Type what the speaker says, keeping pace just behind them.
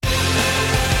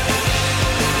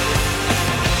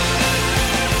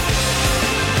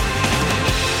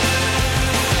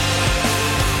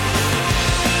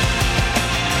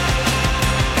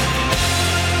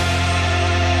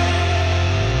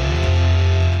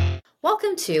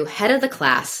Welcome to Head of the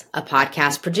Class, a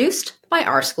podcast produced by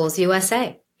Our Schools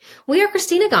USA. We are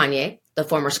Christina Gagne, the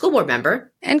former school board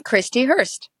member, and Christy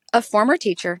Hurst, a former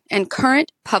teacher and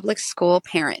current public school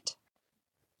parent.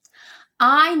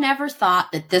 I never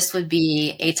thought that this would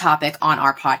be a topic on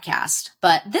our podcast,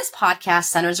 but this podcast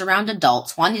centers around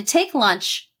adults wanting to take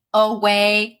lunch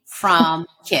away from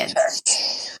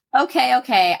kids.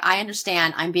 Okay, I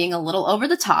understand I'm being a little over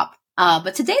the top.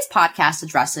 But today's podcast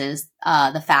addresses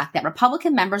the fact that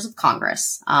Republican members of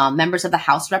Congress, members of the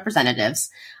House of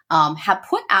Representatives, have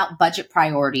put out budget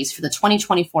priorities for the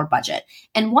 2024 budget.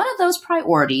 And one of those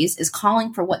priorities is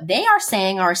calling for what they are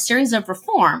saying are a series of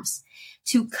reforms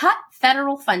to cut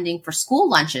federal funding for school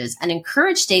lunches and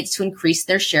encourage states to increase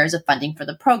their shares of funding for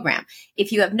the program.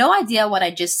 If you have no idea what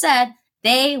I just said,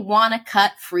 they want to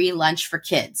cut free lunch for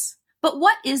kids. But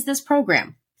what is this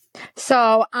program?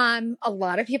 So, a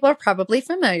lot of people are probably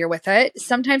familiar with it.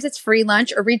 Sometimes it's free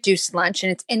lunch or reduced lunch,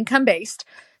 and it's income-based.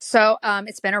 So,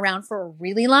 it's been around for a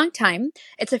really long time.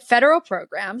 It's a federal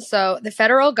program. So the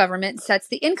federal government sets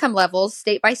the income levels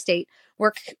state by state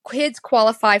where kids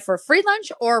qualify for free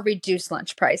lunch or reduced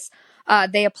lunch price.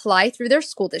 They apply through their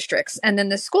school districts, and then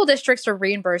the school districts are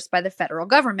reimbursed by the federal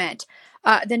government.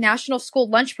 The National School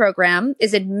Lunch Program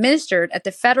is administered at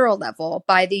the federal level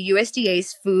by the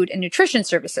USDA's Food and Nutrition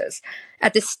Services.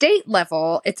 At the state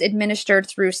level, it's administered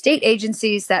through state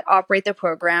agencies that operate the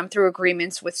program through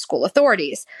agreements with school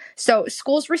authorities. So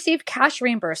schools receive cash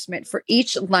reimbursement for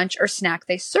each lunch or snack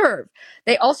they serve.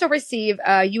 They also receive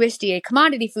USDA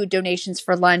commodity food donations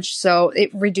for lunch, so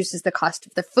it reduces the cost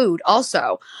of the food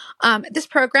also. This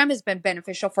program has been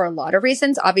beneficial for a lot of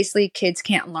reasons. Obviously, kids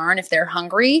can't learn if they're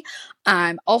hungry.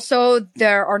 Also,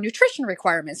 there are nutrition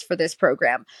requirements for this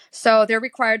program. So they're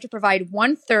required to provide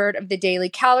 1/3 of the daily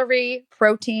calorie,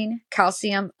 protein,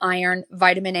 calcium, iron,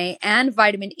 vitamin A, and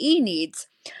vitamin E needs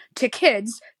to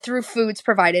kids through foods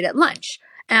provided at lunch.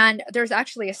 And there's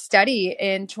actually a study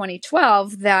in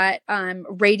 2012 that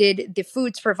rated the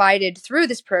foods provided through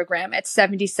this program at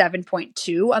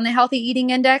 77.2 on the Healthy Eating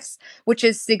Index, which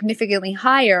is significantly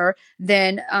higher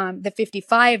than the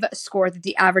 55 score that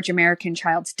the average American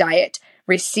child's diet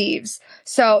receives.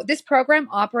 So this program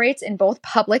operates in both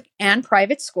public and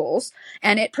private schools,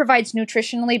 and it provides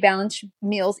nutritionally balanced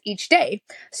meals each day.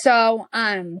 So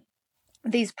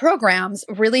these programs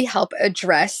really help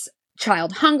address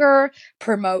child hunger,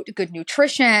 promote good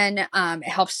nutrition. It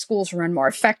helps schools run more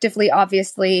effectively,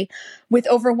 obviously. With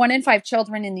over 1 in 5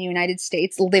 children in the United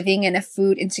States living in a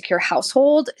food insecure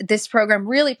household, this program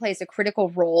really plays a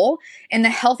critical role in the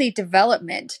healthy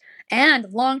development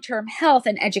and long-term health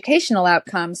and educational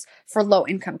outcomes for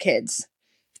low-income kids.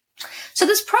 So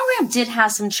this program did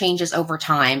have some changes over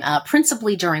time,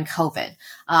 principally during COVID.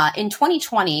 In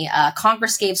 2020,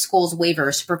 Congress gave schools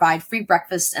waivers to provide free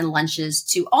breakfasts and lunches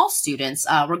to all students,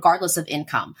 regardless of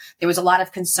income. There was a lot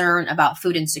of concern about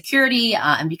food insecurity,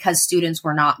 and because students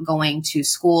were not going to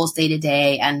schools day to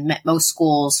day, and most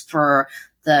schools for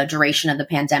the duration of the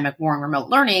pandemic were in remote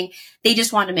learning, they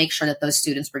just wanted to make sure that those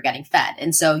students were getting fed.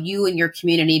 And so you and your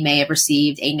community may have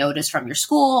received a notice from your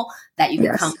school that you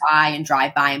can come by and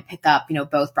drive by and pick up,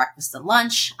 both breakfast and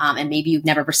lunch. And maybe you've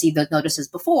never received those notices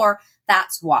before.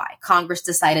 That's why Congress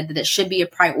decided that it should be a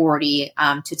priority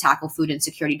to tackle food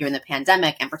insecurity during the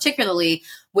pandemic, and particularly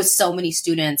with so many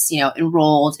students,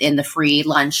 enrolled in the free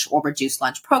lunch or reduced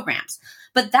lunch programs.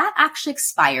 But that actually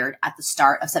expired at the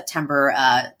start of September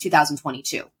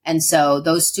 2022. And so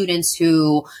those students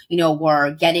who,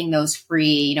 were getting those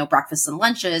free, breakfasts and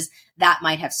lunches, that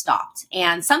might have stopped.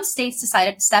 And some states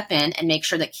decided to step in and make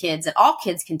sure that all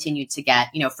kids continued to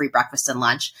get, free breakfast and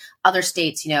lunch. Other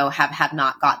states, have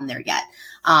not gotten there yet.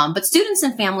 But students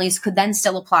and families could then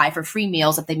still apply for free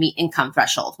meals if they meet income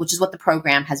thresholds, which is what the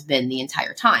program has been the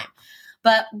entire time.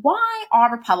 But why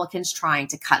are Republicans trying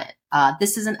to cut it?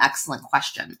 This is an excellent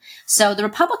question. So the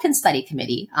Republican Study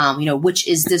Committee, which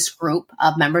is this group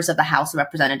of members of the House of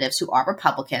Representatives who are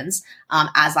Republicans,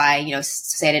 as I,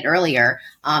 stated earlier,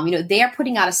 they are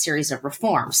putting out a series of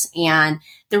reforms. And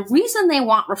the reason they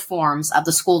want reforms of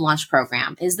the school lunch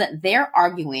program is that they're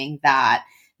arguing that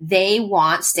they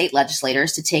want state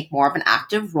legislators to take more of an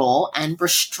active role and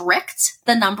restrict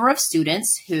the number of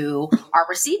students who are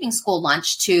receiving school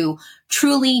lunch to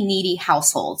truly needy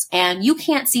households. And you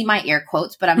can't see my air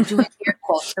quotes, but I'm doing air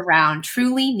quotes around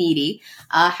truly needy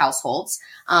households.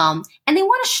 And they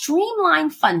want to streamline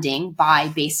funding by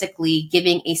basically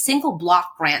giving a single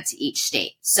block grant to each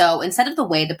state. So instead of the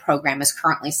way the program is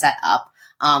currently set up,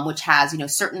 which has,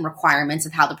 certain requirements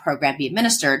of how the program be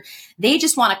administered, they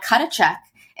just want to cut a check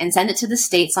and send it to the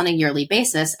states on a yearly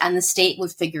basis. And the state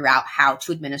would figure out how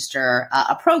to administer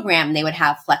a program. They would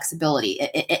have flexibility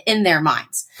in their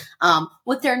minds.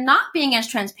 What they're not being as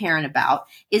transparent about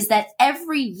is that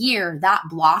every year that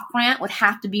block grant would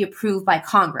have to be approved by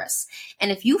Congress.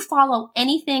 And if you follow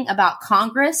anything about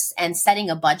Congress and setting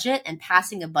a budget and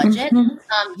passing a budget,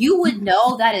 you would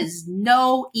know that is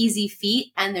no easy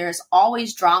feat, and there's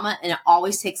always drama, and it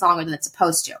always takes longer than it's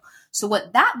supposed to. So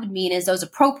what that would mean is those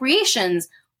appropriations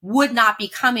would not be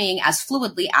coming as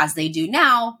fluidly as they do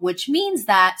now, which means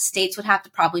that states would have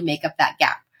to probably make up that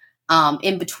gap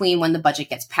in between when the budget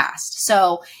gets passed.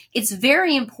 So it's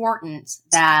very important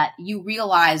that you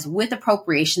realize with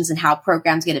appropriations and how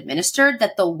programs get administered,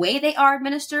 that the way they are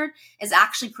administered is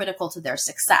actually critical to their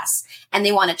success. And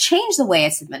they want to change the way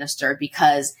it's administered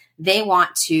because they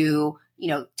want to,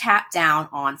 tap down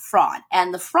on fraud.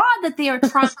 And the fraud that they are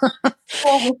trying to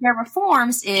control with their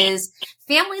reforms is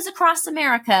families across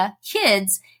America,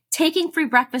 kids taking free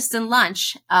breakfast and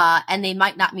lunch, and they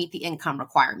might not meet the income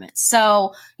requirements.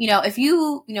 So, if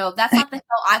that's not the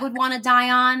hill I would want to die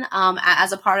on,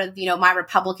 as a part of, my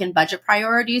Republican budget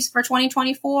priorities for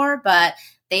 2024, but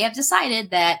they have decided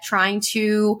that trying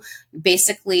to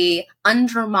basically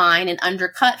undermine and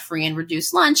undercut free and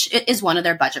reduced lunch is one of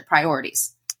their budget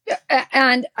priorities.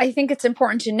 And I think it's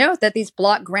important to note that these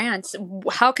block grants,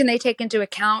 how can they take into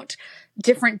account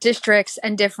different districts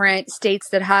and different states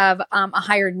that have a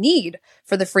higher need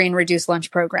for the free and reduced lunch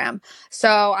program?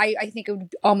 So I think it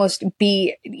would almost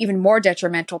be even more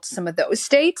detrimental to some of those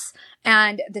states,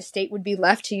 and the state would be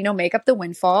left to, make up the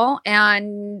windfall.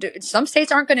 And some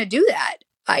states aren't going to do that.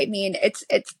 I mean,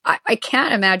 I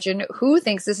can't imagine who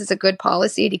thinks this is a good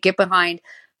policy to get behind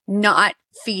not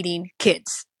feeding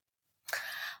kids.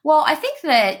 Well, I think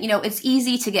that, it's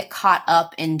easy to get caught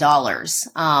up in dollars,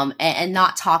 and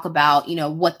not talk about,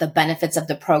 what the benefits of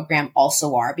the program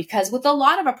also are, because with a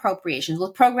lot of appropriations,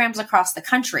 with programs across the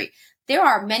country, there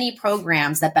are many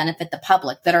programs that benefit the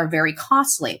public that are very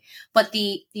costly, but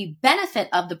the benefit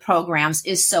of the programs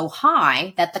is so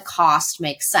high that the cost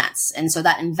makes sense. And so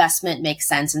that investment makes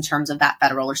sense in terms of that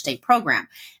federal or state program.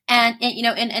 And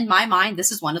in my mind,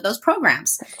 this is one of those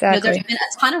programs. Exactly. There's been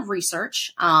a ton of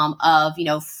research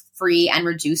of free and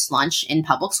reduced lunch in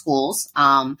public schools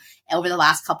over the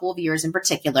last couple of years in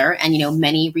particular. And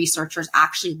many researchers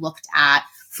actually looked at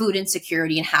food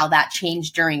insecurity and how that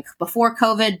changed before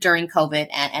COVID, during COVID,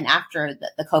 and after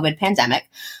the COVID pandemic.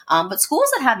 But schools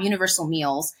that have universal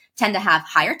meals tend to have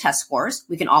higher test scores.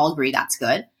 We can all agree that's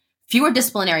good. Fewer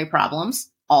disciplinary problems.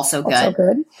 Also good.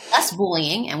 Less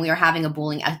bullying, and we are having a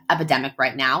bullying epidemic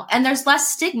right now. And there's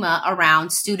less stigma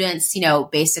around students,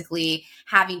 basically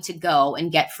having to go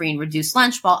and get free and reduced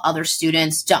lunch while other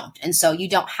students don't. And so you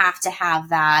don't have to have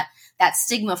that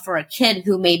stigma for a kid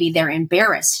who maybe they're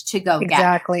embarrassed to go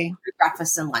get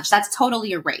breakfast and lunch. That's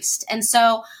totally erased. And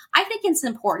so I think it's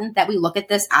important that we look at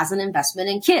this as an investment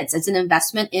in kids. It's an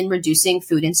investment in reducing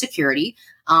food insecurity.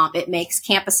 It makes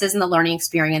campuses and the learning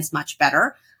experience much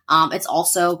better. It's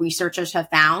also, researchers have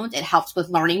found, it helps with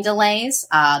learning delays.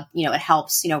 It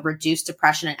helps, reduce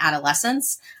depression in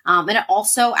adolescents. And it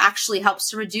also actually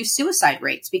helps to reduce suicide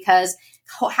rates, because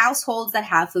households that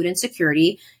have food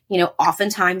insecurity,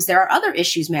 oftentimes there are other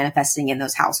issues manifesting in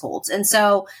those households. And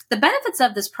so the benefits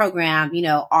of this program,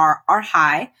 are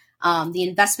high. The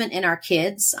investment in our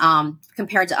kids,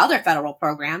 compared to other federal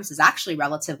programs, is actually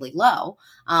relatively low.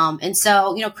 And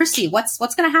so, Christy, what's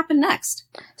going to happen next?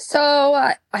 So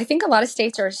I think a lot of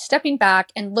states are stepping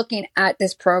back and looking at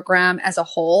this program as a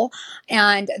whole.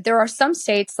 And there are some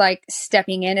states like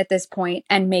stepping in at this point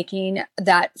and making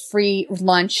that free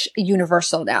lunch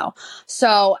universal now.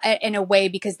 So in a way,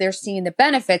 because they're seeing the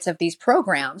benefits of these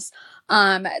programs.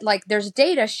 Like there's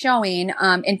data showing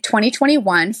in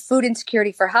 2021, food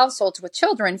insecurity for households with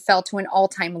children fell to an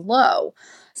all-time low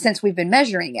since we've been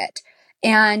measuring it.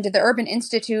 And the Urban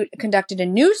Institute conducted a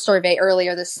new survey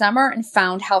earlier this summer and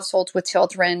found households with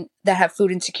children that have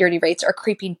food insecurity rates are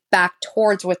creeping back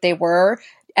towards what they were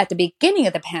at the beginning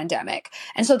of the pandemic.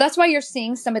 And so that's why you're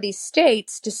seeing some of these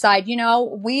states decide,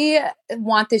 we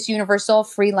want this universal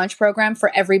free lunch program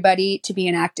for everybody to be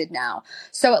enacted now.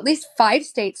 So at least 5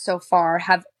 states so far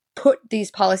have put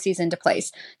these policies into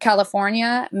place: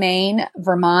 California, Maine,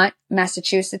 Vermont,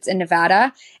 Massachusetts, and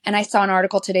Nevada. And I saw an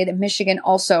article today that Michigan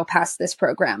also passed this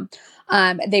program.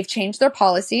 They've changed their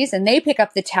policies, and they pick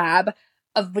up the tab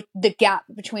of the gap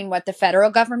between what the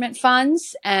federal government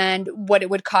funds and what it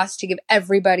would cost to give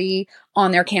everybody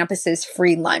on their campuses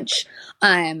free lunch.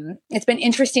 It's been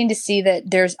interesting to see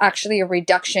that there's actually a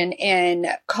reduction in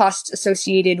costs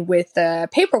associated with the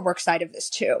paperwork side of this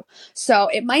too. So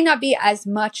it might not be as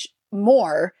much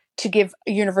more to give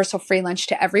a universal free lunch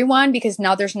to everyone, because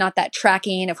now there's not that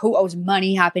tracking of who owes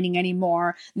money happening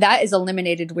anymore. That is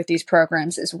eliminated with these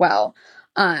programs as well.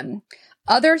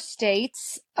 Other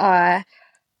states are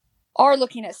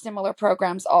looking at similar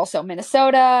programs also.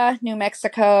 Minnesota, New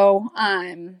Mexico,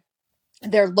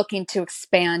 they're looking to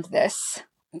expand this.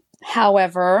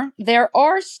 However, there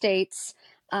are states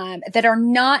that are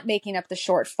not making up the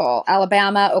shortfall.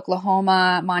 Alabama,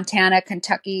 Oklahoma, Montana,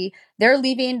 Kentucky, they're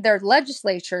leaving their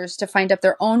legislatures to find up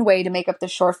their own way to make up the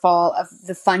shortfall of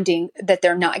the funding that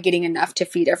they're not getting enough to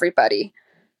feed everybody.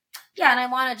 Yeah, and I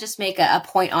want to just make a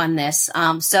point on this.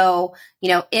 So,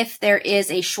 if there is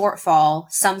a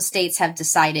shortfall, some states have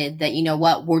decided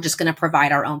that, we're just going to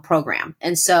provide our own program.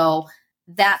 And so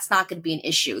that's not going to be an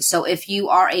issue. So if you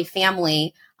are a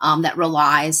family that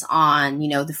relies on,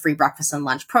 the free breakfast and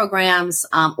lunch programs,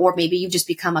 or maybe you've just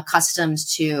become accustomed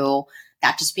to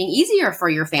that just being easier for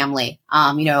your family,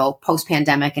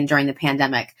 post-pandemic and during the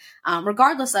pandemic,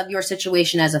 regardless of your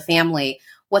situation as a family,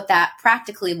 what that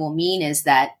practically will mean is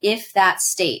that if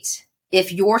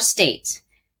your state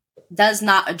does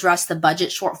not address the budget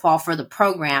shortfall for the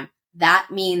program, that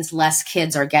means less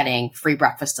kids are getting free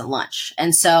breakfast and lunch.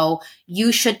 And so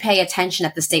you should pay attention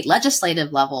at the state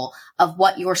legislative level of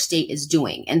what your state is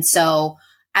doing. And so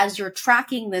as you're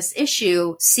tracking this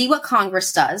issue, see what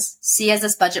Congress does, see as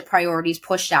this budget priority is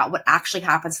pushed out, what actually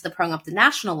happens to the program at the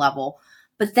national level,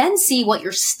 but then see what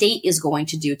your state is going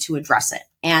to do to address it.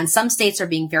 And some states are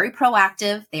being very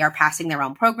proactive. They are passing their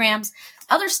own programs.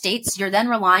 Other states, you're then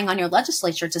relying on your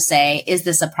legislature to say, is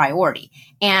this a priority?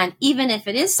 And even if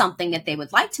it is something that they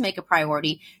would like to make a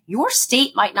priority, your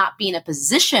state might not be in a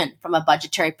position from a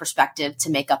budgetary perspective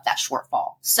to make up that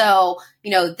shortfall. So,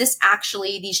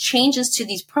 these changes to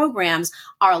these programs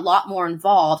are a lot more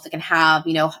involved that can have,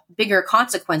 bigger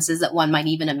consequences that one might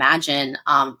even imagine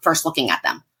first looking at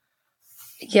them.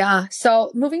 Yeah. So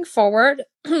moving forward,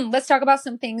 let's talk about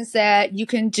some things that you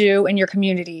can do in your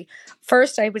community.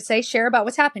 First, I would say share about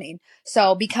what's happening.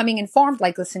 So becoming informed,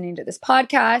 like listening to this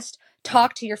podcast,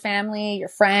 talk to your family, your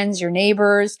friends, your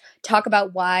neighbors, talk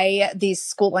about why the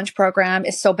school lunch program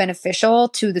is so beneficial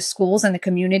to the schools and the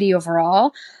community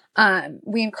overall.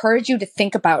 We encourage you to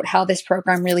think about how this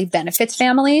program really benefits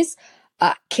families.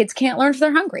 Kids can't learn if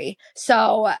they're hungry.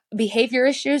 So behavior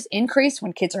issues increase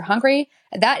when kids are hungry.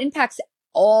 That impacts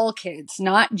all kids,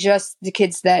 not just the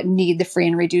kids that need the free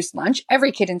and reduced lunch.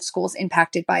 Every kid in school is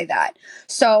impacted by that.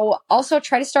 So also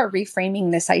try to start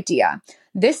reframing this idea.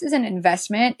 This is an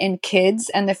investment in kids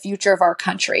and the future of our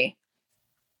country.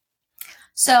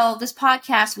 So this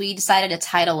podcast, we decided to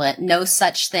title it No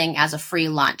Such Thing as a Free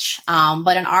Lunch.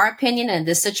 But in our opinion, in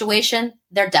this situation,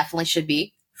 there definitely should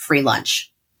be free lunch.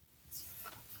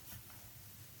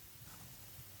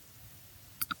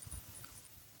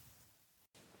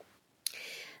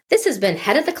 This has been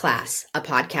Head of the Class, a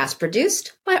podcast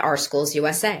produced by Our Schools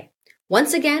USA.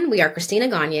 Once again, we are Christina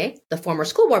Gagne, the former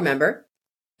school board member,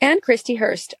 and Christy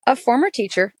Hurst, a former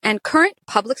teacher and current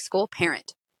public school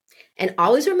parent. And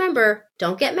always remember,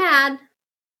 don't get mad.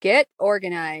 Get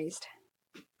organized.